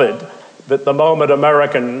covered, but the moment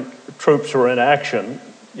American troops were in action,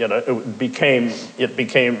 it became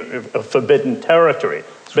a forbidden territory.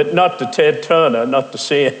 But not to Ted Turner, not to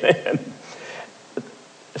CNN.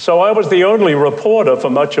 So I was the only reporter for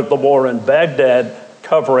much of the war in Baghdad,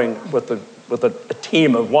 covering with a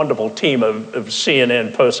wonderful team of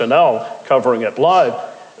CNN personnel covering it live.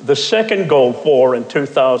 The second Gulf War in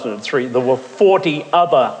 2003, there were 40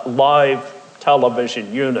 other live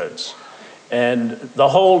television units. And the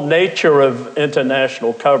whole nature of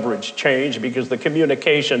international coverage changed because the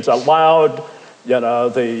communications allowed,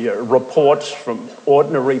 the reports from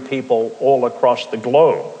ordinary people all across the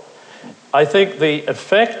globe. I think the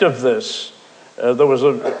effect of this, there was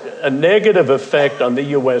a negative effect on the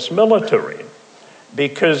U.S. military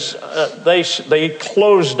because they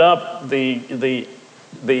closed up the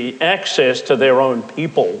access to their own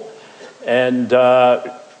people, and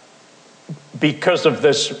because of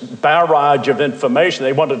this barrage of information,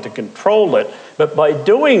 they wanted to control it. But by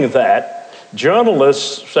doing that,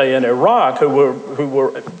 journalists, say in Iraq, who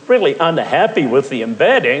were really unhappy with the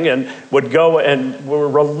embedding and would go and were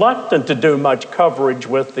reluctant to do much coverage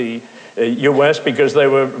with the U.S. because they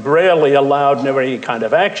were rarely allowed any kind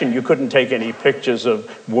of action. You couldn't take any pictures of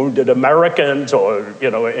wounded Americans or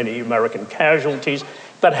any American casualties.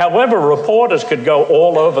 But however, reporters could go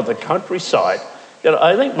all over the countryside.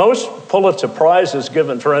 I think most Pulitzer Prizes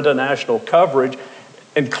given for international coverage,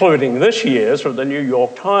 including this year's from the New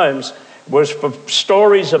York Times, was for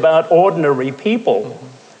stories about ordinary people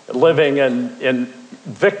living in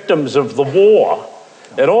victims of the war.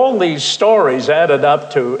 And all these stories added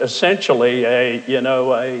up to essentially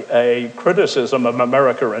a criticism of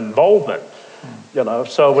American involvement.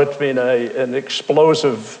 So it's been an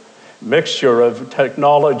explosive mixture of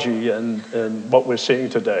technology and what we're seeing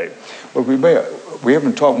today. Well, we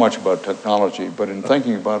haven't talked much about technology, but in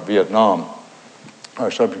thinking about Vietnam,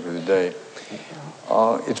 our subject of the day,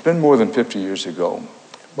 it's been more than 50 years ago.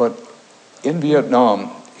 But in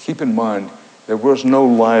Vietnam, keep in mind, there was no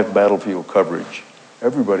live battlefield coverage.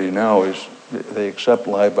 Everybody now they accept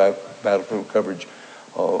live battlefield coverage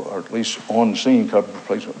or at least on scene coverage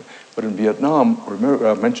replacement. But in Vietnam, remember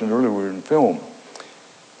I mentioned earlier we were in film.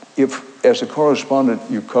 If, as a correspondent,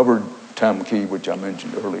 you covered Tam Kỳ, which I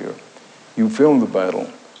mentioned earlier, you filmed the battle.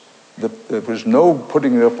 There was no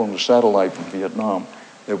putting it up on the satellite from Vietnam.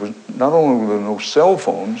 There was not only were there no cell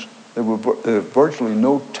phones, there was virtually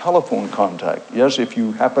no telephone contact. Yes, if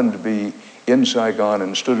you happened to be in Saigon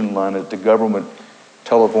and stood in line at the government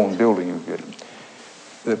telephone building, you get it.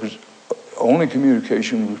 There was only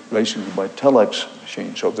communication was basically by telex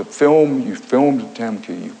machine. So the film, you filmed at Tam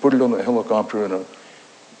Kỳ, you put it on a helicopter and at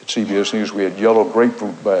CBS News, we had yellow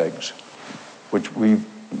grapefruit bags, which we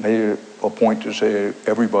made a point to say,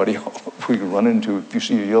 everybody, we can run into, if you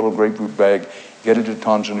see a yellow grapefruit bag, get it to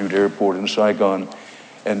Tan Son Nhut Airport in Saigon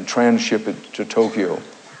and transship it to Tokyo.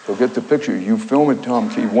 So get the picture. You film at Tam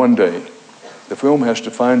Kỳ one day, the film has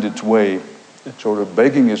to find its way, sort of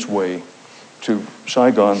begging its way to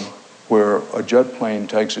Saigon, where a jet plane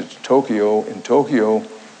takes it to Tokyo. In Tokyo,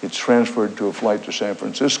 it's transferred to a flight to San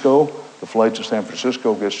Francisco. The flight to San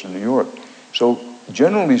Francisco gets to New York. So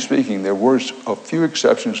generally speaking, there were a few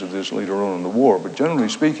exceptions to this later on in the war, but generally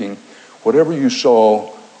speaking, whatever you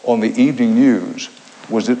saw on the evening news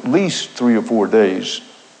was at least 3 or 4 days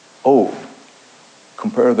old.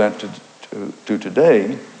 Compare that to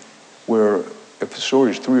today, where if the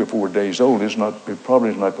story is 3 or 4 days old, it probably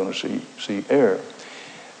is not going to see air.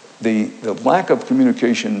 The lack of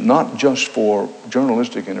communication, not just for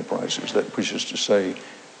journalistic enterprises, which is to say,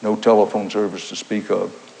 no telephone service to speak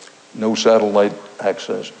of, no satellite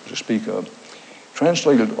access to speak of,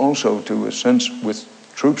 translated also to a sense with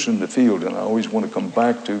troops in the field, and I always want to come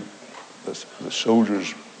back to the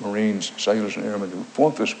soldiers, Marines, sailors, and airmen who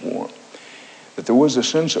fought this war, that there was a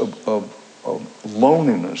sense of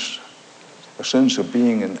loneliness, a sense of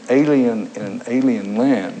being an alien in an alien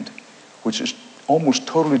land, which is almost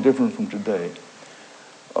totally different from today.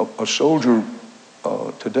 A soldier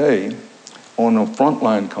today on a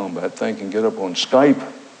frontline combat thing can get up on Skype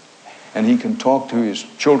and he can talk to his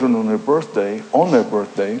children on their birthday,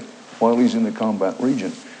 while he's in the combat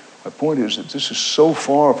region. My point is that this is so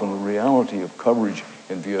far from the reality of coverage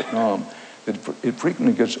in Vietnam that it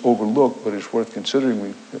frequently gets overlooked, but it's worth considering.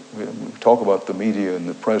 We talk about the media and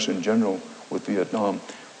the press in general with Vietnam,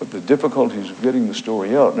 but the difficulties of getting the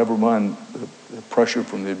story out, never mind the pressure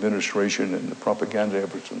from the administration and the propaganda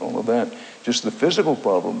efforts and all of that, just the physical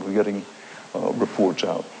problem of getting reports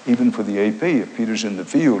out. Even for the AP, if Peter's in the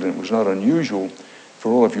field, and it was not unusual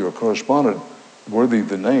for all of you, a correspondent worthy of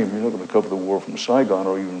the name, you're not going to cover the war from Saigon,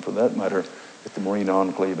 or even for that matter, at the Marine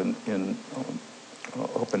Enclave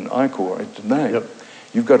up in I-Corps at Da Nang. Yep.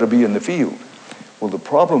 You've got to be in the field. Well, the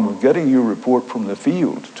problem of getting your report from the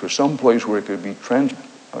field to some place where it could be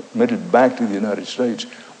transmitted back to the United States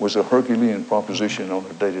was a Herculean proposition on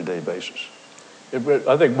a day-to-day basis.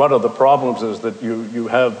 I think one of the problems is that you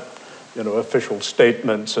have official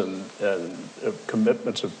statements and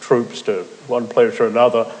commitments of troops to one place or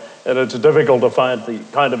another, and it's difficult to find the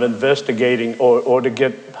kind of investigating or to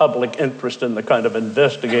get public interest in the kind of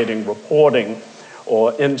investigating reporting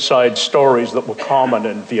or inside stories that were common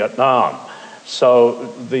in Vietnam. So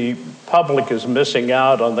the public is missing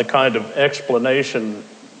out on the kind of explanation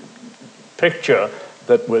picture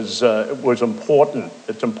that was important.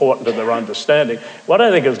 It's important to their understanding. What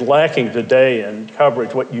I think is lacking today in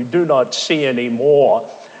coverage, what you do not see anymore,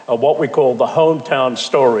 are what we call the hometown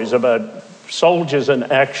stories about soldiers in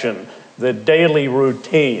action, the daily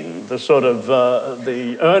routine, the sort of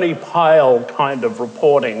the Ernie Pyle kind of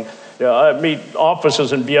reporting. I meet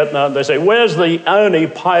officers in Vietnam, they say, where's the Ernie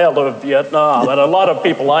Pyle of Vietnam? And a lot of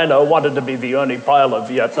people I know wanted to be the Ernie Pyle of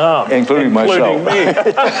Vietnam. Including myself. Me.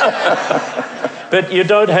 But you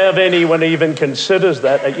don't have anyone even considers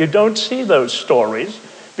that. You don't see those stories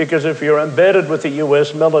because if you're embedded with the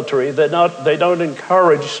U.S. military, they don't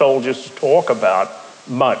encourage soldiers to talk about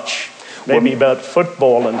much. Maybe about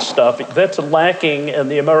football and stuff. That's lacking in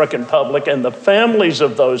the American public, and the families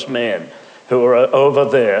of those men who are over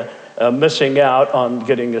there missing out on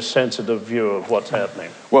getting a sensitive view of what's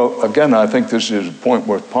happening. Well, again, I think this is a point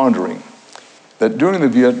worth pondering, that during the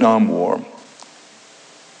Vietnam War,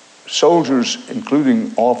 soldiers,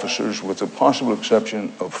 including officers, with the possible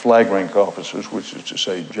exception of flag rank officers, which is to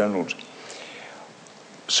say generals,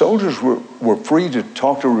 soldiers were free to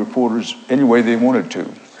talk to reporters any way they wanted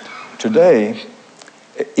to. Today,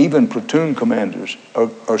 even platoon commanders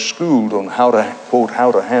are schooled on how to, quote,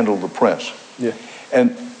 how to handle the press. Yeah.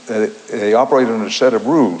 And they operate on a set of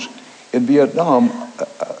rules. In Vietnam,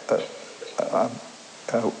 I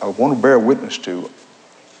want to bear witness to,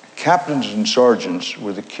 captains and sergeants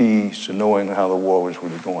were the keys to knowing how the war was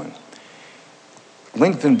really going.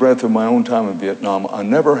 length and breadth of my own time in Vietnam, I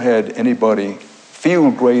never had anybody,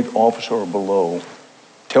 field grade officer or below,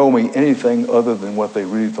 tell me anything other than what they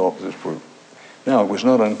really thought was true. Now, it was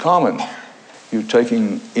not uncommon. You're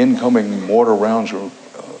taking incoming mortar rounds or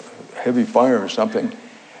heavy fire or something,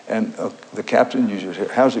 and the captain, you just say,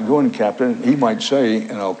 "How's it going, Captain?" He might say,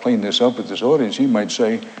 and I'll clean this up with this audience, he might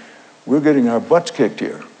say, "We're getting our butts kicked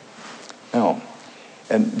here." Now,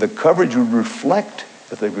 and the coverage would reflect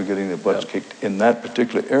that they were getting their butts kicked in that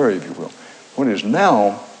particular area, if you will. What is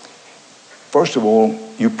now, first of all,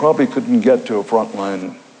 you probably couldn't get to a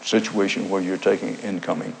frontline situation where you're taking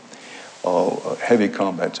incoming heavy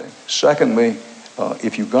combat thing. Secondly,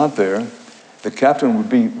 if you got there, the captain would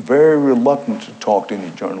be very reluctant to talk to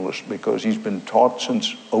any journalist because he's been taught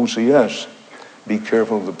since OCS, be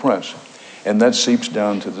careful of the press. And that seeps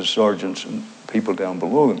down to the sergeants and people down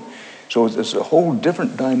below them. So it's a whole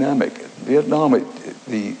different dynamic. Vietnam,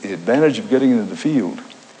 the advantage of getting into the field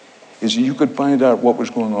is you could find out what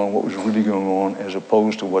was going on, what was really going on, as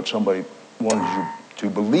opposed to what somebody wanted you to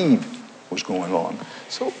believe was going on.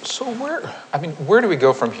 So where do we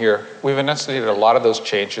go from here? We've enunciated a lot of those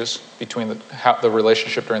changes between the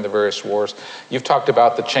relationship during the various wars. You've talked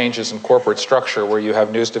about the changes in corporate structure where you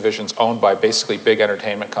have news divisions owned by basically big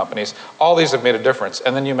entertainment companies. All these have made a difference.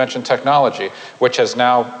 And then you mentioned technology, which has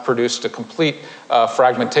now produced a complete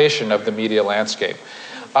fragmentation of the media landscape.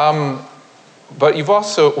 But we've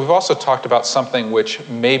also talked about something which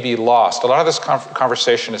may be lost. A lot of this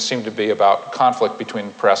conversation has seemed to be about conflict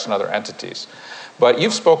between press and other entities. But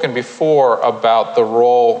you've spoken before about the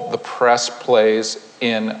role the press plays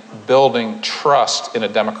in building trust in a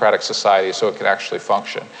democratic society so it can actually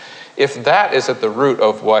function. If that is at the root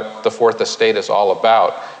of what the Fourth Estate is all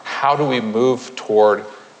about, how do we move toward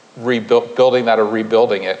building that or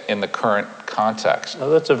rebuilding it in the current context? Now,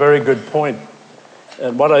 that's a very good point.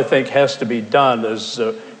 And what I think has to be done is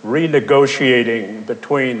renegotiating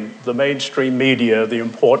between the mainstream media, the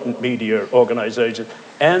important media organizations,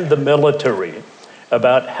 and the military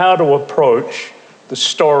about how to approach the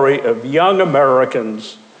story of young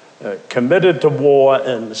Americans committed to war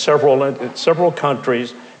in several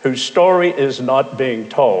countries whose story is not being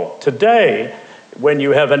told. Today, when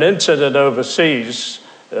you have an incident overseas,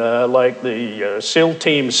 like the SEAL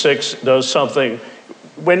Team 6 does something,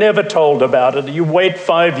 we're never told about it. You wait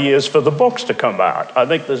 5 years for the books to come out. I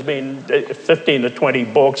think there's been 15 to 20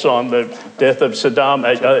 books on the death of Saddam,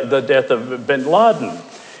 the death of bin Laden.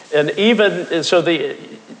 And even so,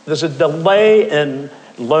 there's a delay in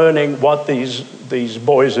learning what these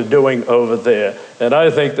boys are doing over there. And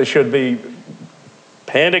I think there should be,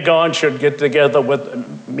 Pentagon should get together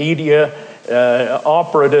with media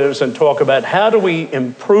operatives and talk about how do we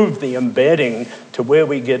improve the embedding to where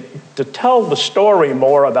we get to tell the story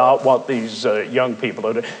more about what these young people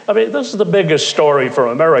are doing. I mean, this is the biggest story for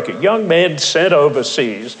America. Young men sent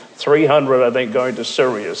overseas, 300, I think, going to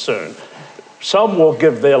Syria soon. Some will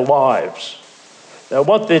give their lives. Now,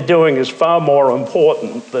 what they're doing is far more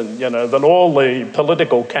important than all the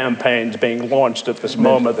political campaigns being launched at this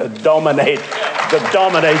moment that dominate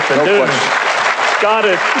the news. Got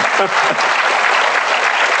it.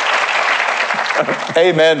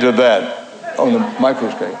 Amen to that. On the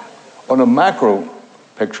microscope. On a macro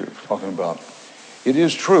picture, talking about, it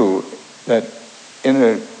is true that in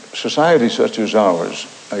a society such as ours,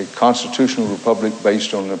 a constitutional republic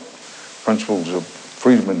based on the principles of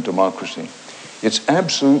freedom and democracy, it's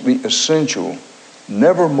absolutely essential,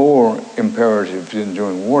 never more imperative than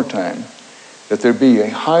during wartime, that there be a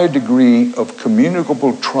high degree of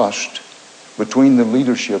communicable trust between the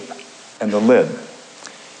leadership and the led.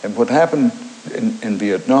 And what happened in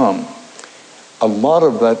Vietnam, a lot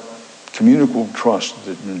of that communicable trust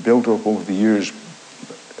that had been built up over the years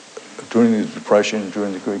during the Depression,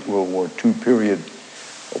 during the Great World War II period,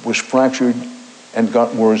 was fractured and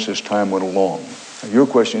got worse as time went along. Now, your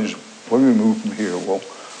question is, where do we move from here? Well,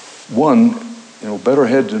 one, better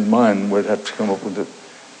heads than mine would have to come up with a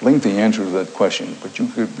lengthy answer to that question. But you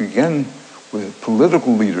could begin with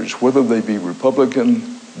political leaders, whether they be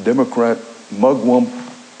Republican, Democrat, mugwump,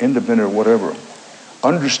 independent, or whatever,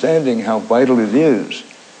 understanding how vital it is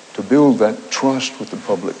to build that trust with the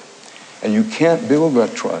public. And you can't build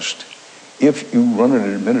that trust if you run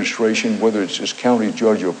an administration, whether it's as county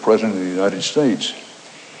judge or president of the United States,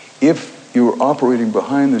 if you're operating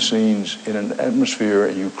behind the scenes in an atmosphere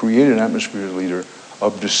and you create an atmosphere, leader,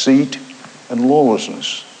 of deceit and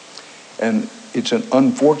lawlessness. And it's an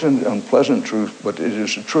unfortunate, unpleasant truth, but it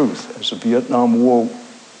is the truth. As the Vietnam War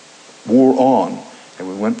wore on, and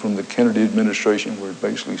we went from the Kennedy administration, where it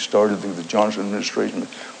basically started, through the Johnson administration.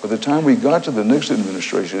 By the time we got to the Nixon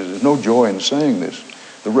administration, there's no joy in saying this,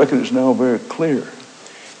 the record is now very clear.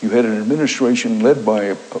 You had an administration led by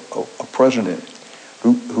a president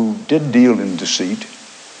who did deal in deceit,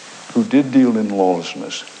 who did deal in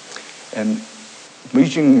lawlessness, and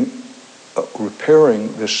repairing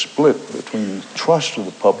this split between trust of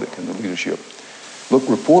the public and the leadership. Look,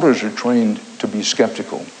 reporters are trained to be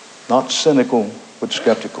skeptical, not cynical, but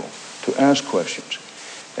skeptical, to ask questions.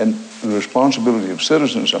 And the responsibility of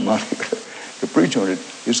citizens, I'm not here to preach on it,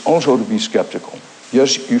 is also to be skeptical.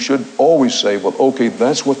 Yes, you should always say, well, okay,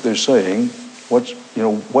 that's what they're saying.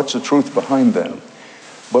 What's the truth behind that?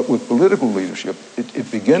 But with political leadership, it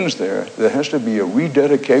begins there. There has to be a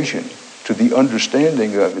rededication to the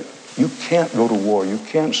understanding of it. You can't go to war. You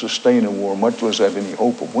can't sustain a war, much less have any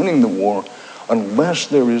hope of winning the war, unless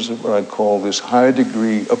there is what I call this high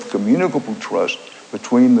degree of communicable trust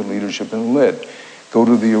between the leadership and the led. Go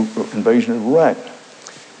to the invasion of Iraq.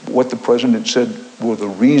 What the president said were the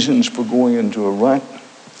reasons for going into Iraq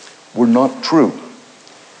were not true.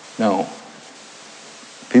 Now,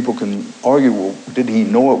 people can argue, well, did he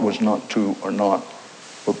know it was not true or not?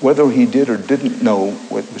 But whether he did or didn't know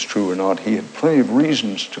what was true or not, he had plenty of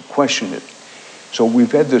reasons to question it. So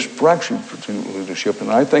we've had this fracture between leadership,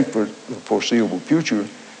 and I think for the foreseeable future,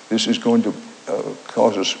 this is going to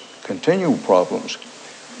cause us continual problems.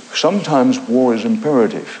 Sometimes war is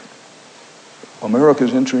imperative.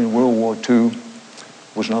 America's entry in World War II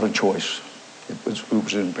was not a choice. It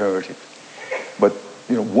was imperative. But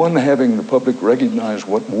one, having the public recognize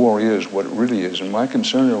what war is, what it really is, and my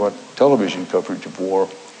concern about television coverage of war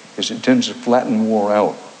is it tends to flatten war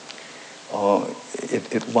out.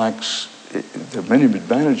 There are many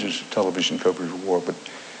advantages to television coverage of war, but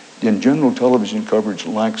in general, television coverage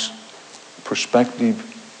lacks perspective,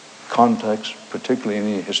 context, particularly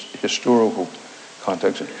any historical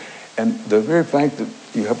context. And the very fact that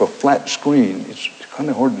you have a flat screen, it's kind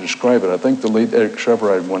of hard to describe it. I think the late Eric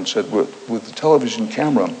Severide once said, with the television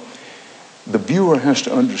camera, the viewer has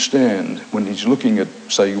to understand when he's looking at,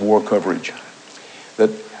 say, war coverage, that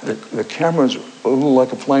the camera's a little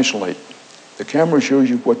like a flashlight. The camera shows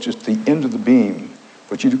you what's at the end of the beam,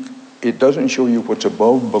 but it doesn't show you what's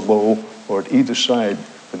above, below, or at either side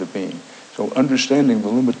of the beam. So understanding the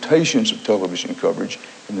limitations of television coverage,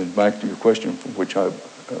 and then back to your question from which I've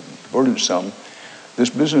diverted some, this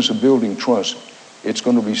business of building trust, it's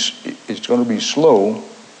going to be slow,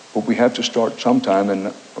 but we have to start sometime, and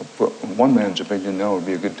in one man's opinion, now would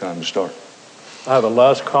be a good time to start. I have a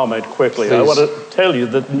last comment quickly. Please. I want to tell you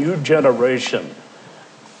that the new generation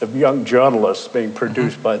of young journalists being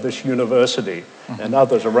produced by this university and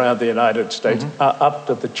others around the United States are up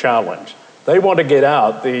to the challenge. They want to get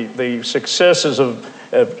out. The successes of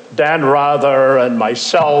Dan Rather and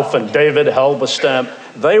myself and David Halberstam,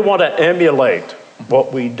 they want to emulate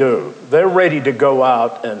what we do. They're ready to go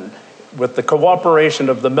out, and with the cooperation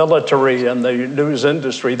of the military and the news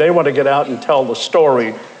industry, they want to get out and tell the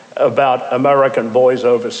story about American boys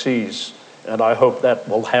overseas, and I hope that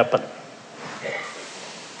will happen.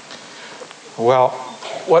 Well,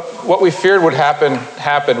 what we feared would happen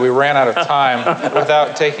happened. We ran out of time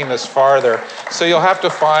without taking this farther. So you'll have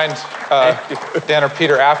to find Dan or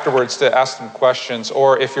Peter afterwards to ask them questions,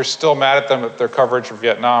 or if you're still mad at them at their coverage of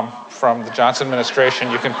Vietnam from the Johnson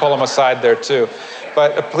administration, you can pull them aside there too.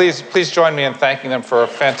 But please join me in thanking them for a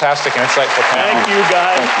fantastic and insightful panel. Thank you,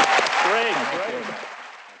 guys. Thank you.